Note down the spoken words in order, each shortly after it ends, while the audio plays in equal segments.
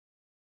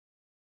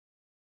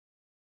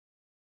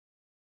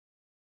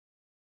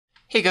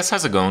Hey guys,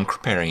 how's it going?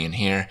 Kriparian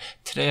here.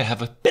 Today I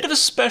have a bit of a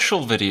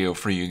special video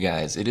for you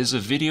guys. It is a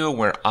video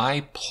where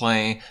I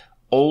play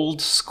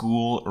old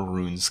school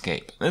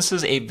RuneScape. This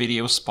is a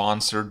video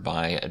sponsored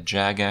by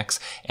Jagex,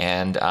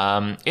 and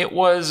it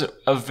was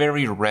a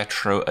very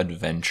retro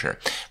adventure.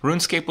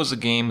 RuneScape was a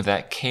game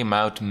that came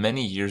out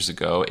many years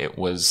ago. It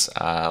was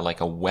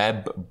like a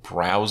web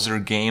browser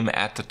game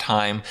at the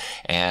time,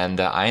 and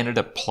I ended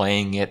up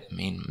playing it,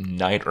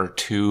 night or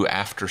two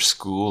after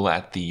school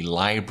at the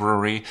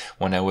library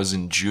when I was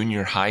in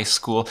junior high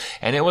school,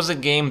 and it was a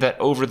game that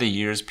over the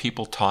years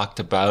people talked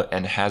about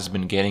and has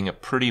been getting a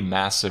pretty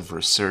massive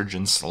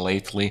resurgence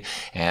lately.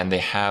 And they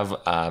have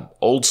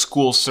old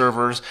school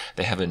servers,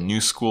 they have a new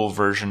school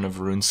version of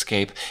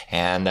RuneScape,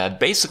 and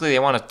basically they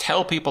want to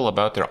tell people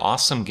about their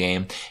awesome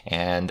game.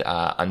 And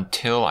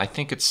until I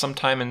think it's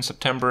sometime in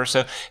September or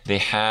so, they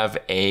have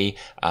a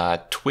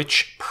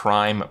Twitch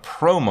Prime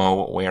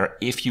promo where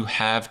if you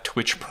have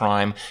Twitch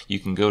Prime,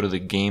 you can go to the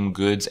game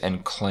goods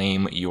and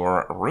claim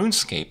your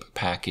RuneScape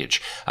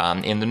package.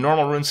 In the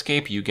normal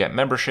RuneScape, you get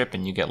membership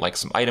and you get like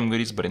some item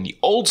goodies, but in the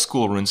old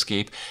school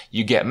RuneScape,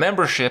 you get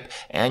membership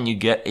and you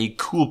get a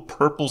cool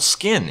purple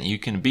skin. You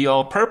can be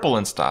all purple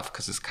and stuff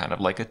because it's kind of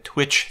like a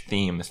Twitch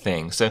theme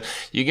thing. So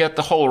you get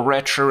the whole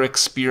retro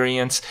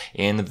experience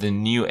in the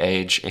new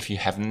age. If you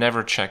have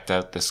never checked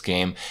out this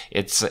game,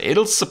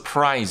 it'll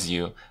surprise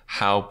you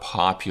how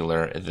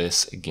popular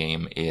this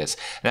game is.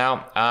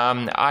 Now,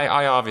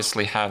 I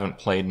obviously haven't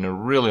played in a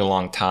really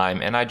long time,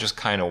 and I just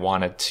kind of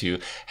wanted to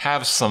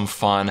have some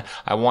fun.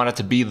 I wanted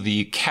to be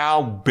the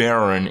cow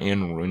baron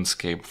in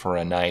RuneScape for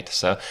a night,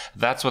 so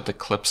that's what the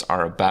clips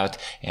are about.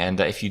 And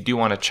if you do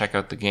want to check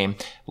out the game,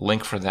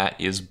 link for that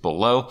is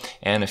below.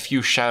 And a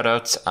few shout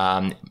outs.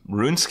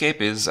 RuneScape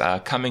is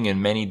coming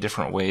in many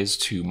different ways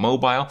to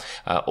mobile.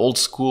 Old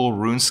school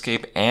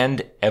RuneScape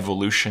and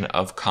Evolution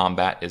of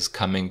Combat is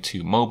coming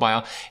to mobile.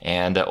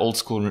 And old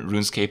school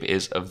RuneScape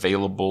is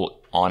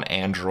available on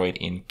Android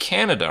in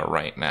Canada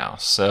right now.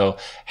 So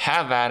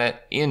have at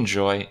it,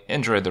 enjoy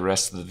the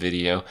rest of the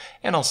video,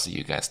 and I'll see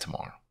you guys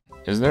tomorrow.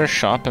 Is there a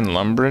shop in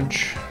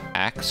Lumbridge?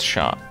 Axe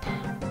shop,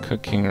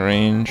 cooking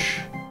range,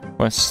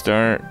 West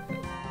Start,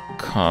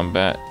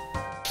 combat,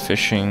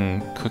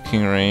 fishing,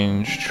 cooking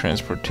range,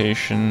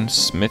 transportation,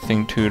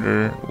 smithing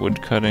tutor,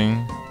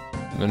 woodcutting,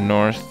 the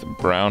north,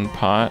 brown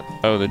pot.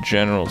 Oh, the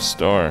general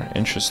store,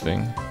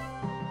 interesting.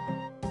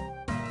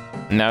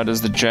 Now,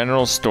 does the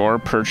general store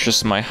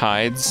purchase my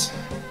hides?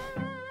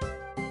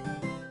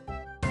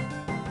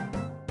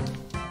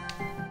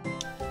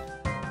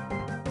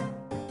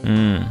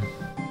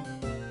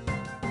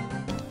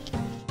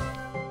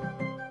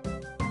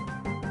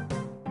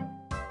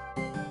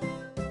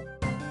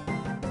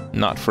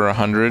 Not for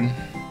 100.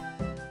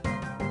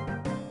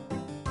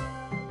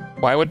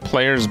 Why would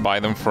players buy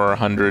them for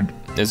 100?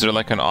 Is there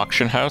like an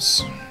auction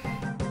house?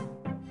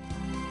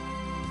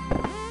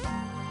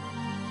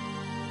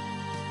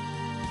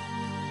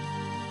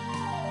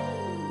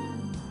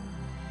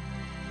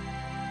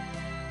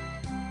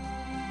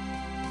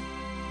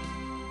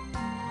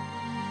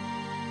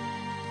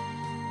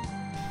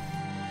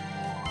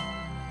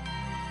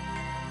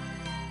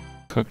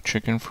 Cooked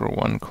chicken for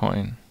 1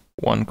 coin.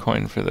 1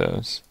 coin for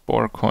those.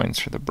 4 coins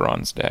for the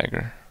bronze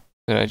dagger.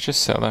 Did I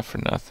just sell that for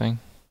nothing?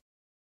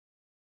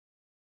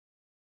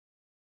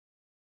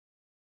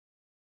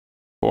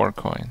 4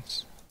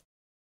 coins.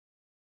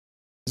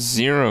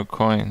 0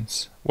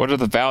 coins. What are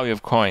the value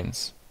of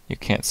coins? You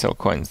can't sell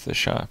coins to the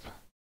shop.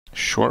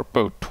 Short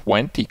bow,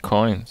 20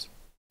 coins.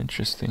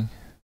 Interesting.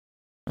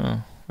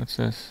 Oh, what's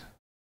this?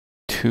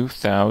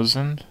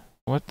 2,000?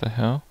 What the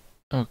hell?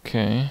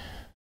 Okay.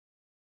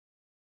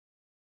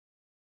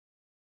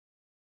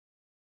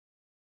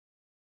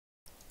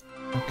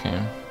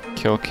 Okay,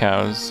 kill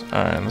cows.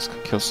 Alright, let's go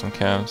kill some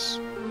cows.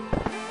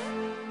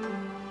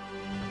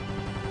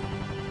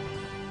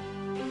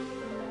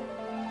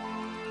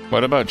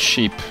 What about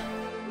sheep?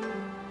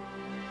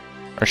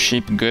 Are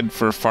sheep good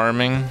for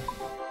farming?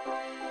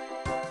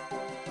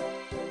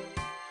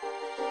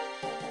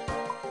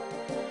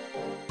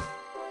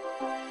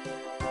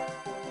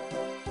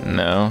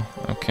 No?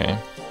 Okay.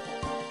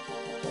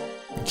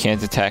 You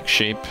can't attack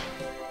sheep.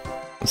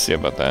 Let's see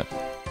about that.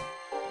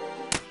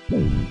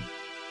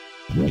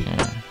 Okay.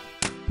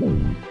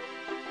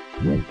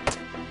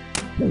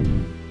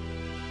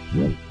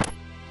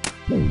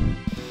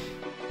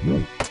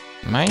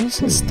 Am I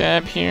using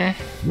stab here?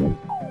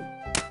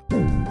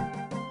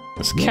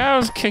 This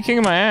cow's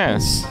kicking my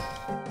ass.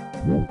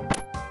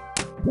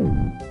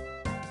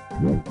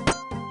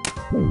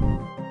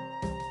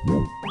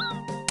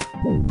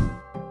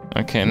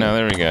 Okay, now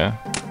there we go.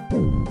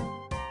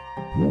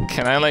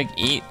 Can I like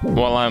eat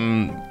while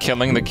I'm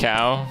killing the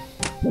cow?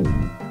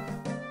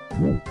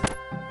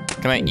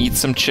 Can I eat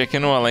some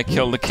chicken while I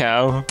kill the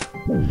cow?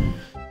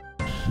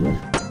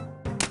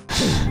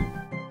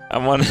 I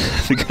want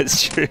to get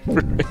straight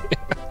for me.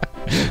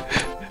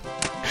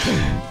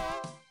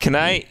 Can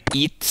I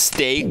eat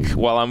steak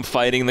while I'm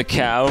fighting the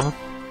cow?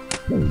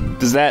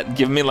 Does that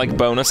give me like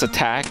bonus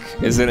attack?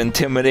 Is it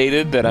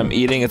intimidated that I'm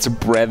eating its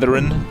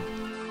brethren?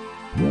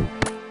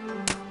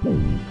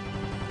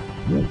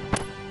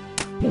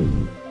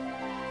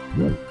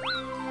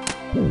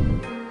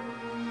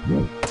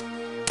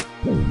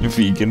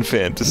 Vegan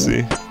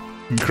fantasy.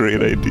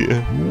 Great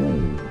idea.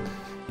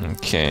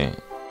 Okay.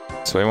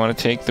 So I want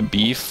to take the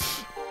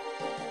beef.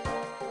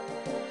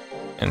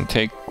 And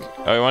take...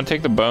 Oh, I want to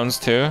take the bones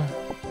too?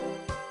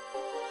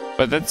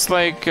 But that's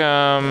like,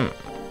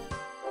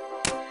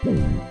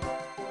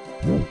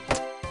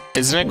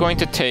 isn't it going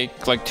to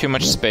take, like, too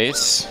much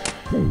space?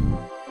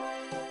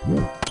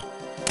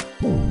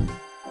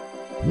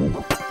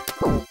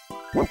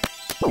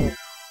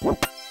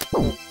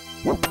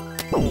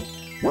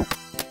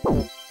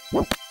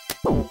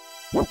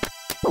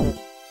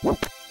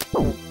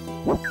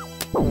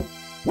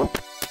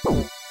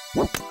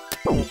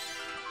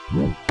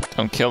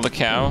 Don't kill the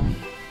cow.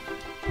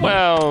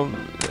 Well,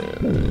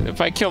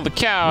 if I kill the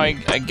cow,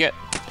 I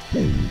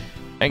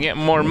get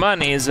more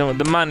monies, and with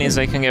the monies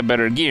I can get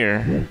better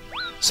gear.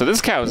 So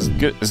this cow is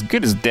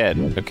good as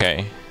dead.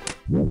 Okay.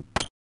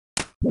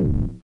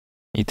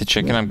 Eat the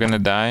chicken, I'm gonna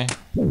die.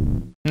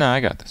 No, I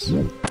got this.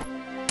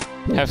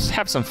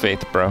 Have some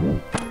faith, bro.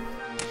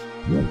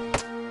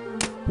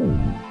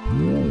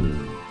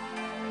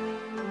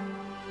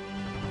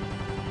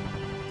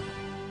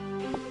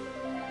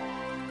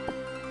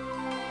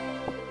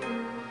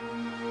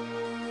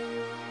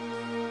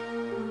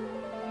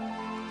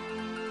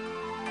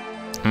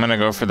 I'm gonna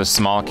go for the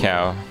small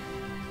cow.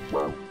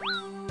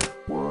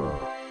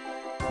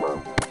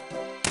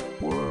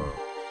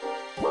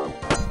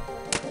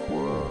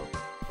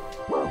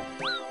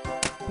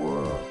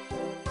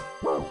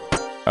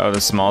 Oh,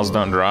 the smalls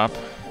don't drop.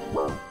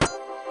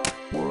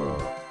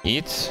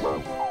 Eat.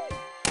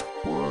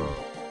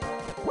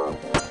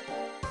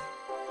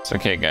 It's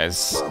okay,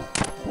 guys.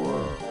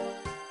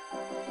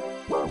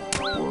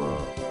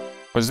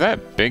 Was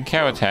that big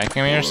cow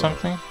attacking me or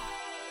something?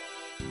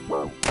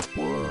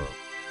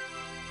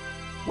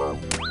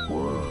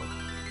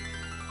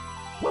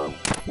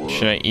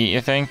 Should I eat,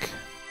 you think?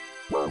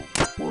 No,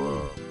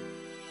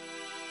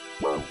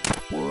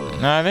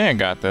 I think I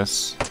got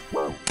this.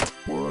 I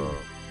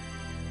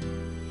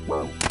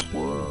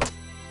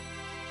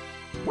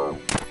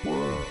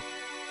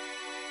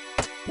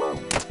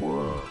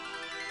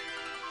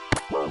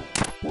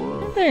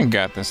think I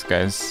got this,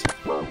 guys.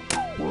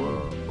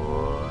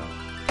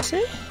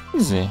 See?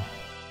 Easy.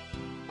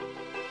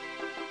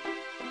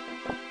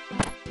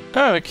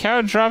 Oh, the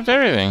cow dropped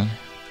everything.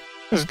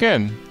 This is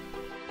good.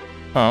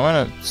 Oh, I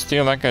want to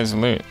steal that guy's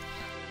loot.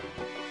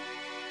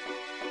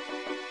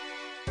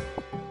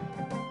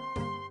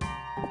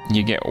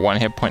 You get 1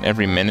 hit point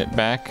every minute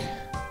back.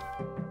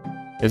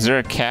 Is there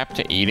a cap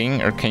to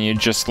eating, or can you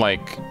just,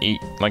 like, eat,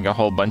 like, a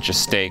whole bunch of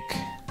steak?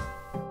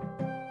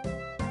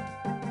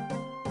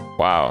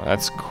 Wow,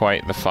 that's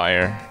quite the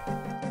fire.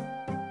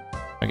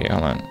 Okay,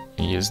 hold on.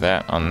 Use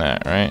that on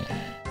that, right?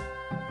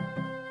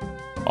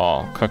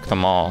 All. Cook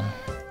them all.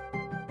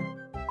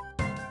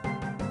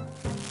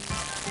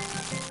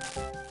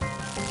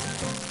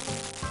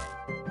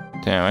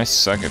 Damn, I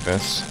suck at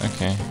this.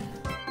 Okay.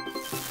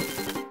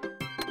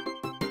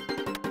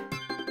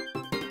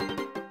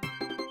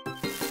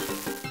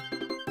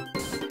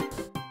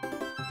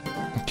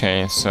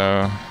 Okay,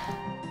 so...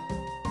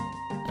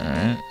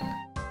 Alright.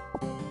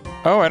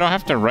 Oh, I don't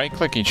have to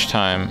right-click each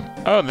time.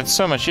 Oh, that's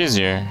so much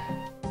easier.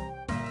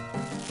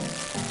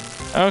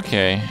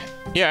 Okay.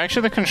 Yeah,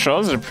 actually the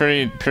controls are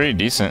pretty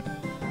decent.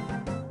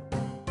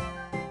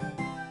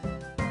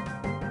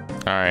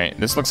 Alright,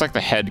 this looks like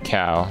the head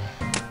cow.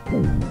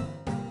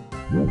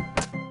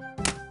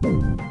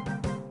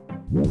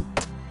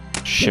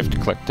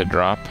 Shift-click to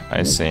drop,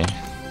 I see.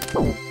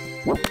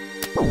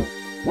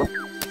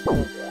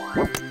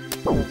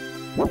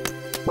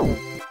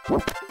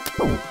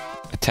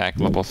 Attack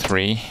level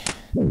 3.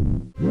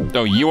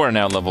 Oh, you are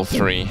now level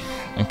 3.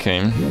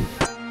 Okay.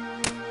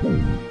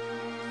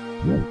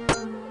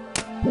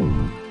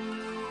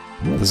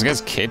 This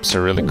guy's capes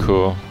are really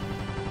cool.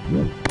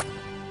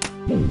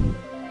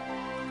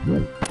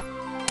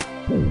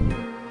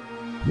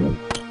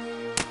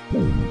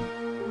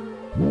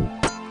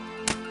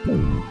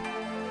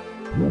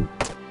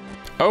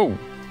 Oh,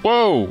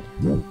 whoa!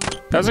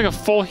 That was like a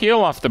full heal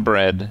off the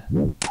bread.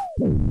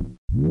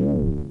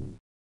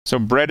 So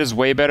bread is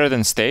way better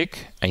than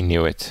steak? I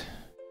knew it.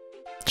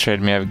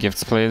 Trade me out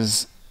gifts,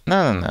 please.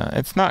 No.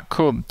 It's not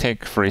cool to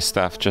take free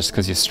stuff just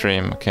because you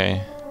stream,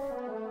 okay?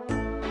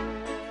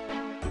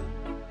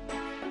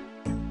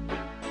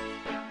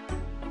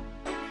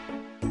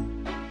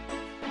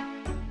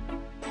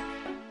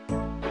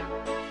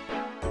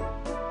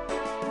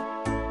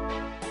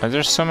 Why is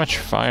there so much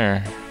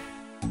fire?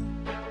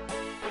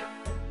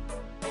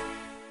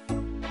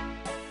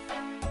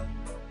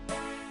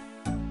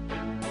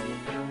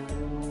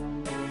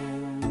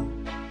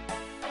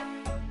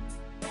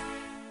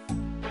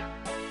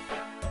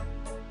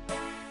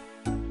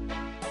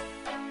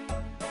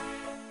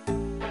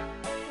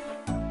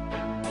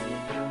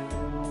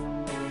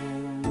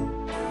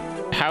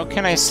 How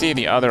can I see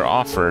the other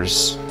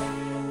offers?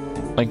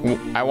 Like,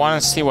 I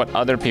want to see what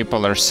other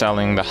people are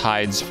selling the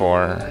hides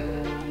for.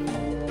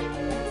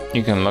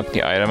 You can look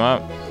the item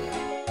up.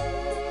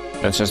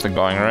 That's just the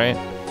going rate.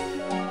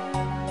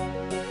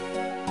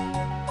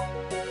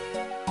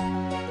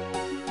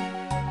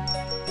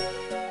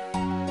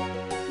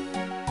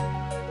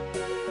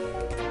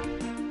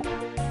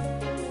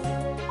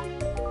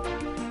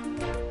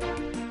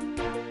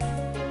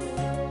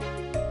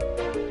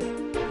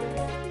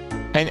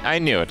 I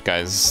knew it,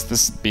 guys.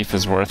 This beef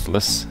is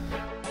worthless.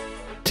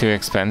 Too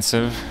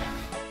expensive.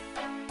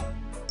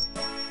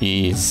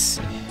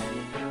 Easy.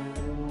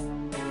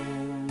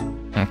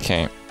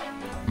 Okay.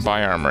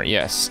 Buy armor.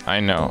 Yes, I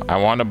know. I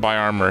want to buy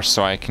armor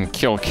so I can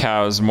kill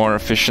cows more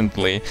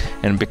efficiently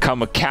and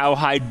become a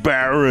cowhide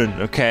baron.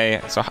 Okay.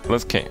 So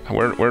let's. Okay.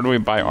 Where do we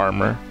buy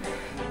armor?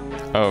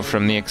 Oh,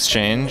 from the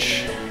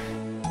exchange.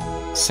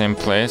 Same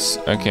place.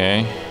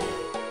 Okay.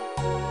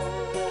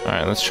 All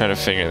right. Let's try to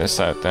figure this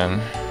out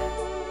then.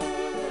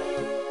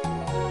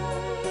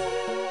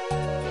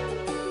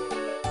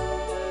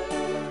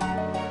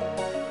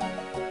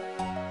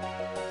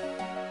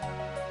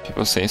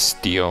 People say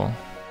steel.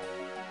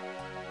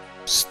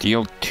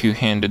 Steel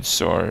two-handed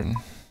sword.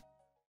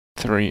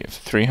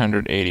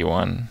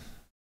 381.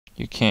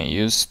 You can't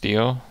use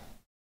steel?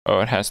 Oh,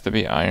 it has to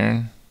be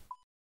iron.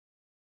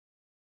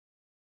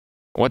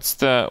 What's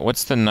the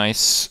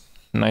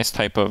nice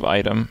type of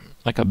item?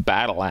 Like a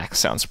battle axe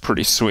sounds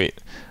pretty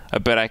sweet. I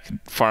bet I could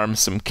farm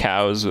some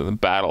cows with a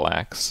battle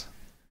axe.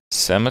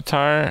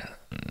 Scimitar?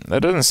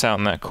 That doesn't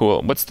sound that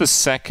cool. What's the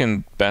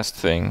second best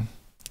thing?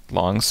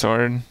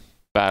 Longsword?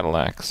 Battle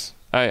axe.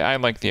 I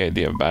like the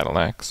idea of battle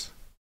axe.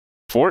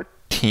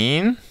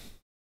 14?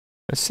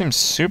 That seems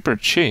super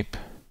cheap.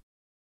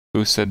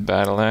 Who said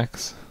battle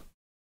axe?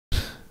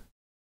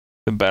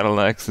 The battle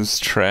axe is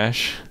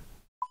trash.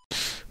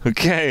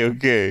 Okay,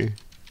 okay.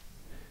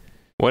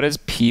 What is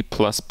P++?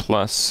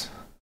 Boots.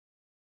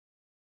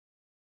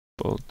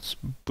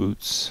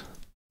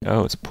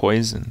 Oh, it's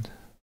poisoned.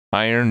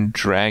 Iron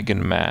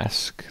Dragon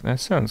Mask. That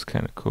sounds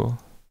kind of cool.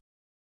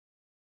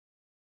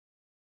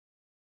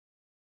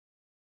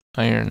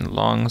 Iron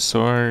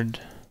Longsword.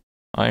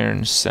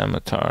 Iron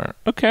Scimitar.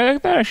 Okay,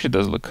 that actually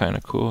does look kind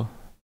of cool.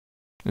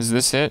 Is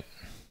this it?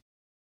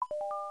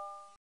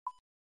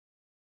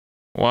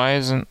 Why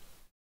isn't...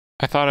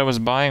 I thought I was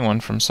buying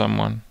one from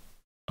someone.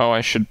 Oh, I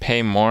should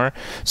pay more?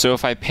 So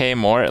if I pay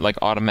more, it like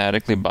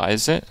automatically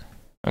buys it?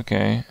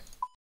 Okay.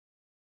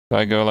 So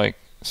I go like,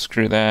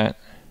 screw that.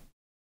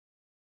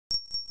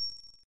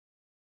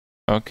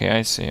 Okay,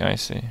 I see, I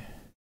see.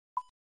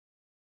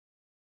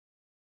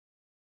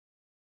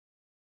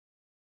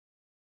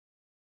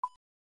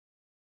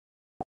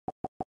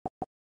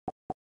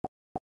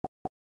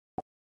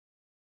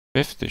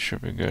 $50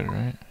 should be good,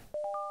 right?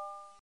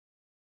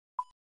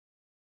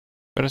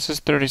 But it says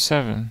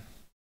 37.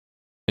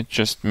 It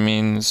just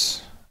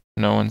means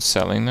no one's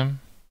selling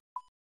them?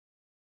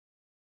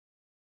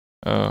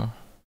 Oh.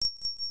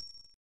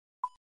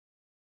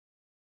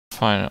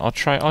 Fine, I'll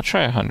try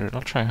 100.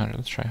 Let's try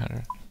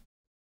 100.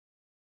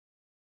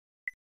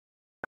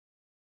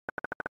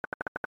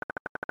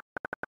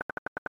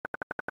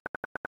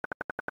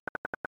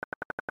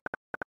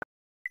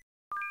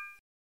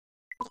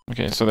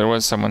 Okay, so there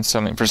was someone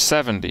selling for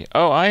 70.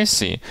 Oh, I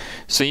see.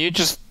 So you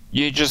just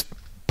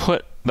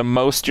put the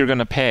most you're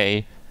gonna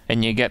pay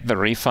and you get the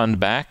refund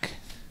back?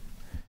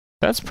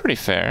 That's pretty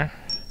fair.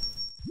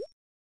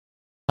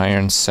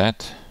 Iron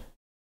set.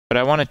 But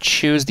I want to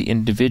choose the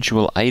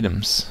individual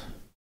items.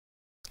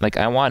 Like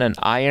I want an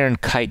iron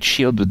kite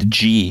shield with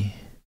G.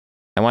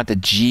 I want the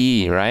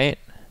G, right?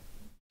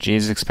 G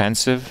is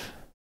expensive.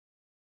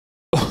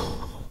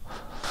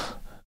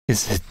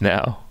 Is it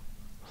now?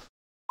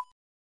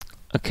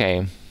 Okay,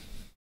 I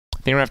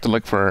think we're gonna have to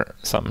look for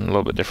something a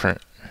little bit different.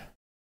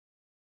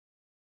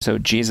 So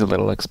G is a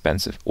little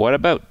expensive. What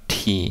about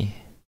T?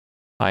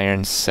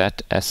 Iron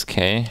set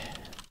SK.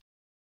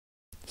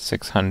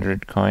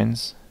 600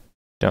 coins.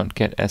 Don't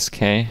get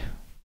SK.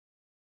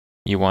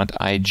 You want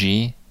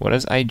IG? What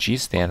does IG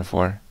stand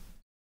for?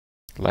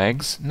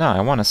 Legs? No,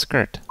 I want a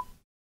skirt.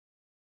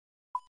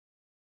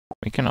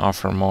 We can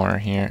offer more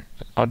here.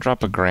 I'll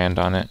drop $1,000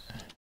 on it.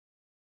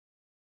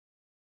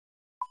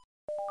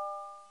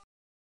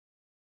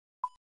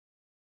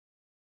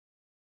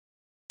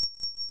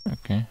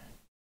 Okay.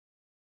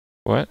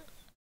 What?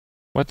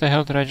 What the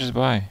hell did I just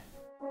buy?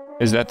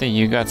 Is that the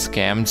You Got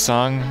Scammed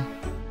song?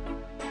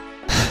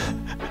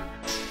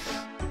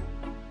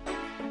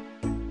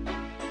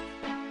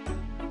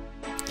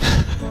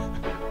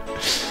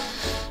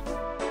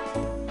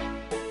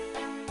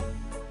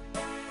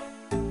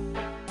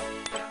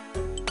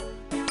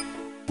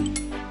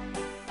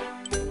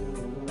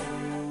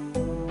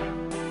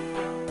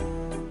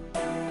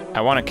 I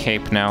want a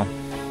cape now.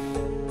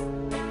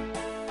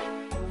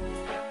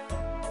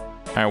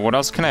 Alright, what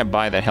else can I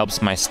buy that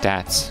helps my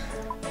stats?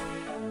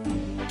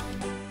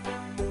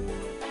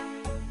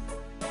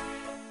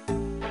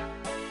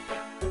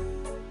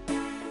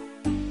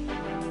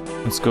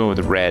 Let's go with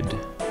red.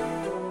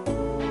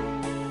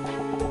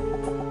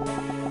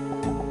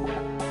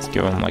 Let's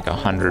give him like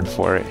 100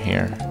 for it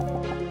here.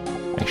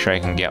 Make sure I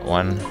can get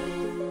one.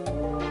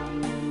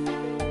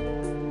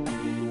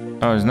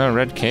 Oh, there's no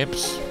red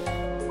capes?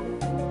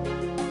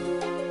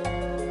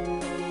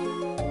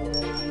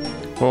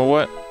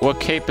 Well, what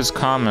cape is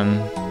common?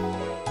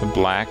 The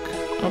black?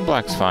 Oh,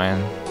 black's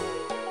fine.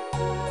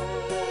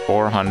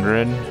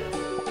 400.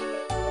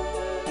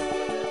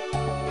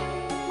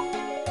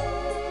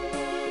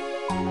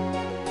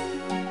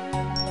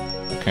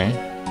 Okay.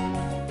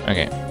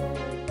 Okay.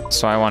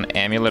 So I want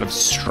Amulet of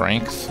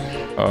Strength.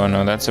 Oh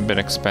no, that's a bit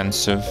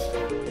expensive.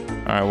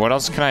 Alright, what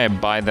else can I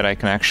buy that I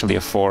can actually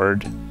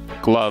afford?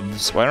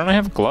 Gloves. Why don't I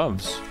have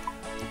gloves?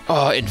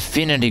 Oh,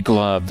 Infinity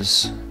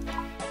Gloves.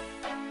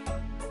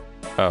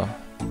 Oh.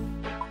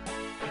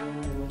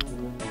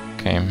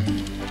 Okay.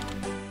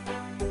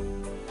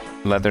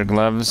 Leather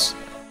gloves.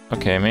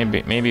 Okay,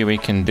 maybe we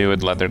can do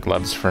with leather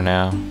gloves for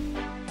now.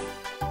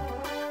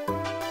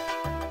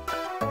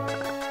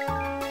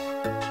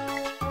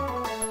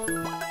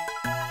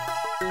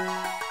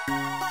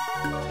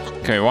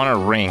 Okay, we want a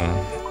ring.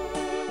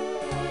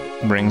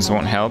 Rings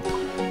won't help.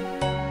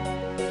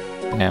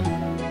 Damn.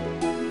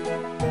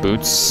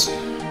 Boots.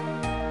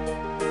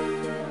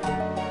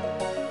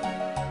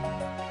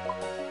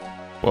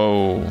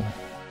 Whoa.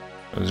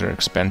 Those are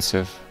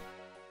expensive.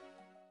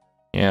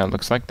 Yeah, it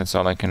looks like that's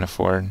all I can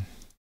afford.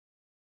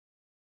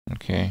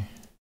 Okay.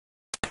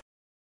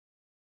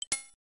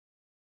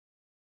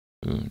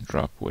 Ooh,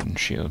 drop wooden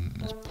shield.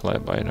 That's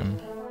pleb item.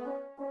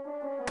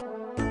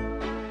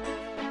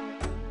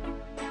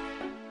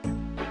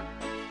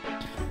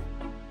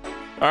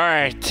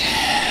 Alright.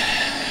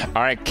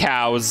 Alright,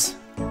 cows.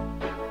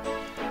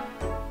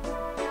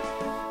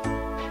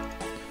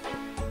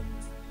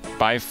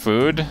 Buy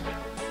food?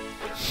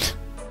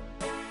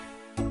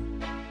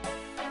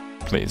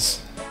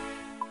 Please.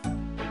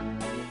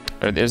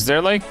 Is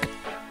there like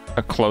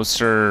a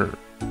closer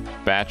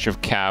batch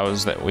of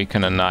cows that we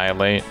can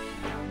annihilate?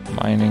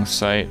 Mining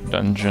site,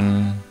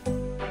 dungeon,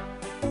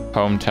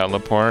 home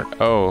teleport.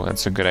 Oh,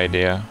 that's a good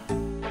idea.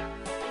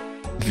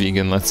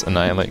 Vegan, let's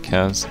annihilate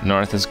cows.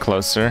 North is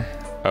closer.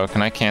 Oh,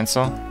 can I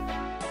cancel?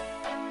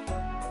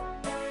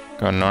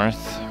 Go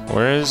north.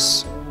 Where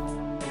is...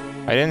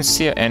 I didn't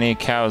see any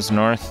cows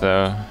north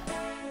though.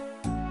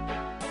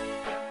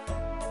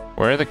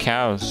 Where are the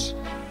cows?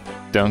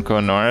 Don't go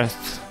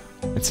north.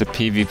 It's a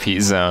PvP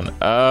zone.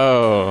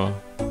 Oh.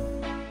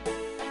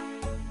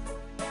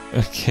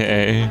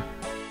 Okay.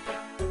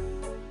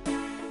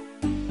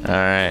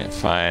 Alright,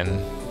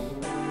 fine.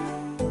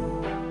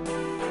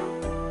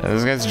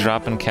 This guy's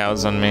dropping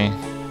cows on me.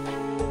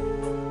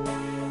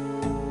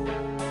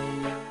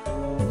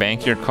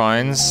 Bank your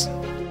coins?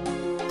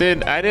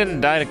 Dude, I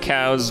didn't die to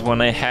cows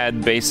when I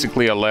had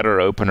basically a letter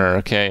opener,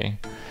 okay?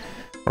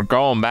 We're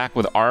going back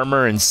with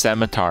armor and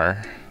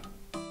scimitar.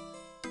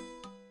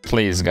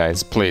 Please,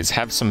 guys, please,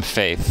 have some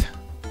faith.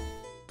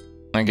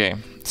 Okay,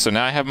 so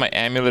now I have my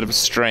Amulet of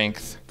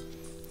Strength.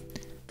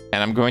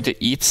 And I'm going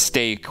to eat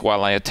steak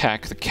while I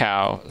attack the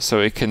cow, so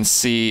it can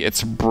see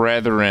its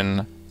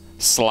brethren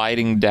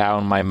sliding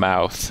down my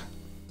mouth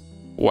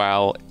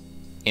while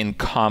in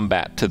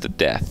combat to the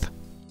death.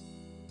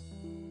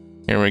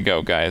 Here we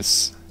go,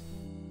 guys.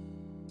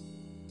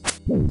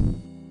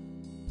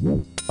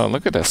 Oh,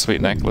 look at that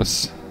sweet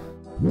necklace.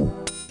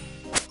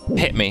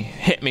 Hit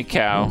me,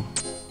 cow.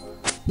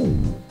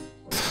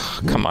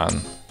 Come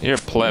on, you're a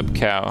pleb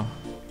cow.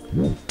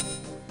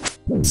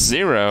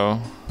 0.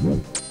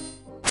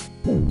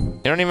 You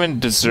don't even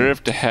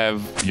deserve to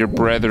have your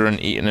brethren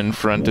eaten in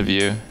front of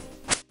you.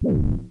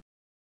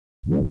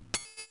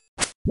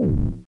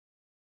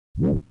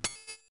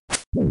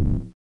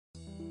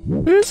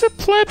 This is a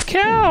pleb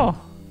cow.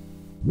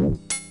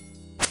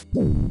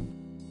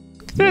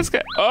 This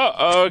guy.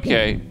 Oh,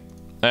 okay.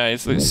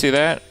 Nice. Let's see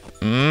that.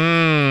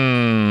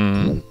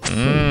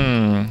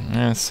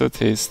 That's so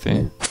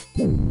tasty.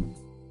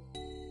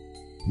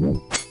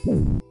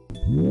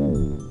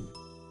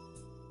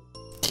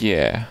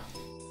 Yeah.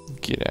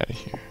 Get out of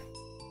here.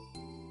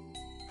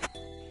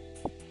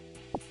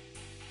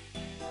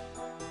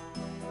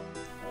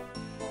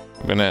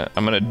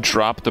 I'm gonna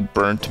drop the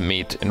burnt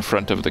meat in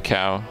front of the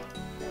cow.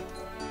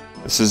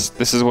 This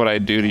is what I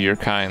do to your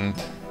kind.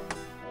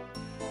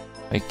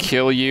 I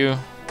kill you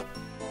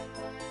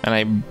and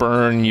I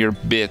burn your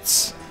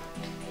bits.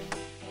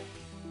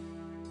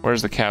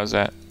 Where's the cows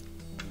at?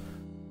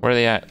 Where are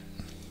they at?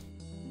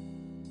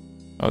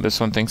 Oh, this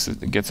one thinks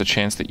it gets a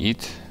chance to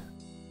eat.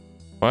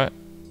 What?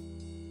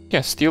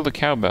 Yeah, steal the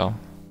cowbell.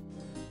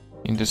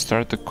 You need to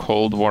start the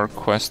Cold War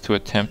quest to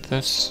attempt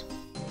this.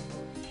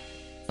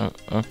 Oh,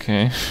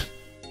 okay.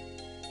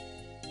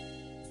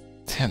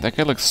 Damn, that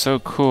guy looks so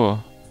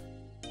cool.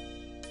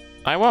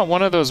 I want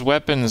one of those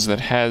weapons that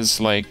has,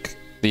 like,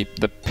 the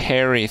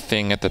parry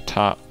thing at the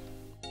top.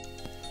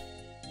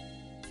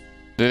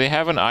 Do they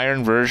have an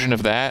iron version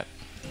of that?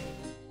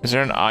 Is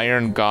there an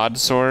iron god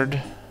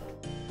sword?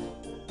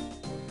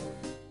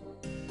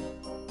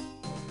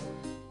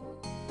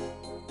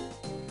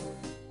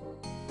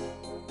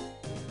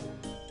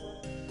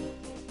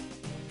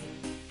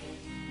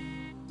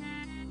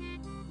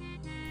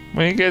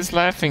 Why are you guys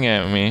laughing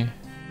at me?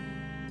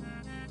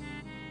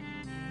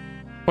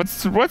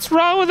 What's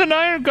wrong with an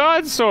Iron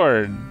God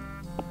Sword?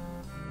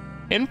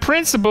 In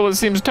principle, it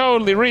seems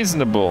totally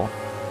reasonable.